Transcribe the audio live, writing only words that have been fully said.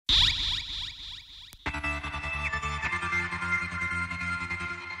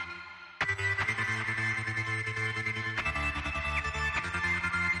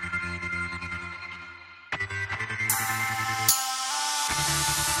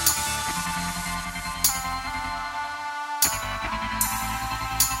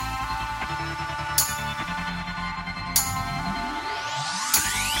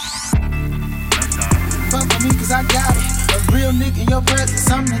I got it. A real nigga in your presence,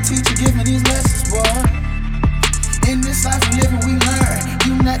 I'm the teacher giving these lessons, boy. In this life we living, we learn.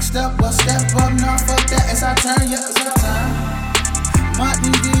 You next up, well step up, now fuck that as I turn, yeah, as I turn. My the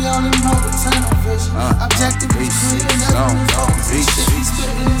only motor, tunnel vision. Objective is clear, never lose focus. This shit we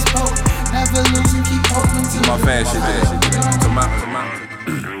spittin' is potent. Never losing, keep hoping to my fast shit there.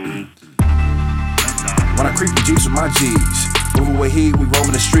 When I creep the Jeeps with my G's, move away heat, we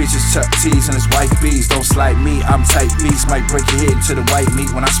roaming the streets. It's Chuck T's and it's white bees. Don't slight me, I'm tight beats. Might break your head into the white meat.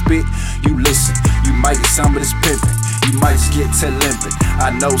 When I spit, you listen. You might get some of this pimpin'. You might just get to limping. I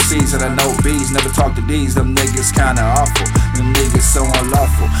know C's and I know B's. Never talk to D's, them niggas kinda awful. Them niggas so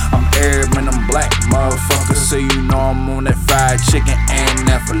unlawful. I'm Arab and I'm black, motherfucker. So you know I'm on that fried chicken and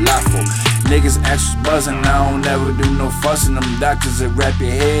that falafel. Niggas actions buzzing, I don't ever do no fussing. Them doctors that wrap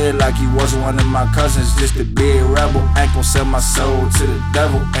your head like he was one of my cousins. Just a big rebel, ain't gon' sell my soul to the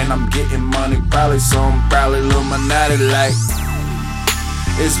devil. And I'm getting money probably, so I'm probably Illuminati like.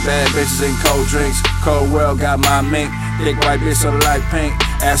 It's bad bitches and cold drinks. Cold world got my mink. Thick white bitch so like pink.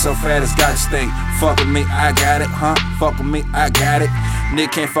 Ass so fat it's got to stink. Fuck with me, I got it, huh? Fuck with me, I got it.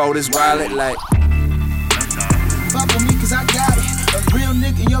 Nick can't fold his wallet like. Fuck with me cause I got it. A real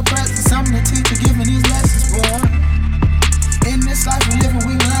nigga in your presence, I'm the teacher giving these lessons, boy. In this life we living,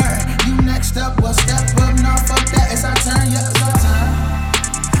 we learn. You next up, well step up, now fuck that as I turn, yeah, as I turn.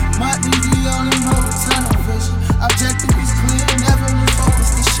 My the only motor, tunnel vision. Objective is clear, never lose focus.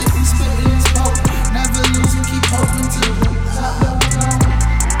 The shit we spittin' is potent. Never losing, keep hoping to the top.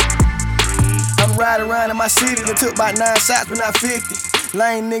 I'm riding around in my city that took about 9 shots but not 50.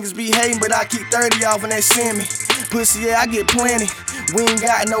 Lame niggas be hating, but I keep 30 off when they send me. Pussy, yeah, I get plenty. We ain't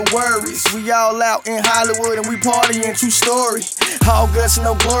got no worries. We all out in Hollywood and we partying, true story. All guts and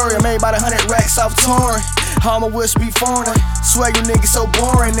no glory. I made about 100 racks off touring. All my wish be foreign. Swear you niggas so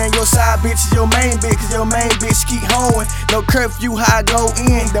boring. And your side bitch is your main bitch, cause your main bitch keep hoeing. No curfew, how I go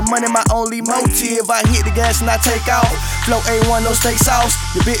in. The money my only motive. I hit the gas and I take off. Flow A1, no steak sauce.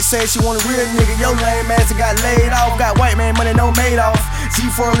 Your bitch said she want a real nigga. Your lame ass got laid off. Got white man money, no made off.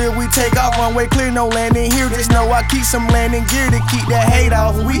 G4 live, we take off. Runway clear, no landing here. Just know I keep some landing gear to keep that hate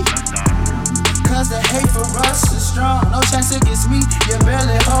off. We cause the hate for us is strong. No chance against me, you're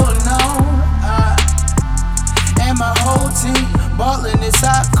barely holding on. And my whole team ballin' this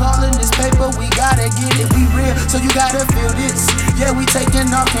out, callin' this paper. We gotta get it, we real, so you gotta feel this. Yeah, we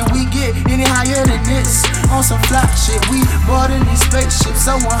taking off, can we get any higher than this? On some fly shit, we boarding these spaceships.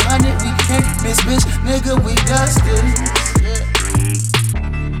 So 100 we can't miss, bitch, nigga, we dustin'.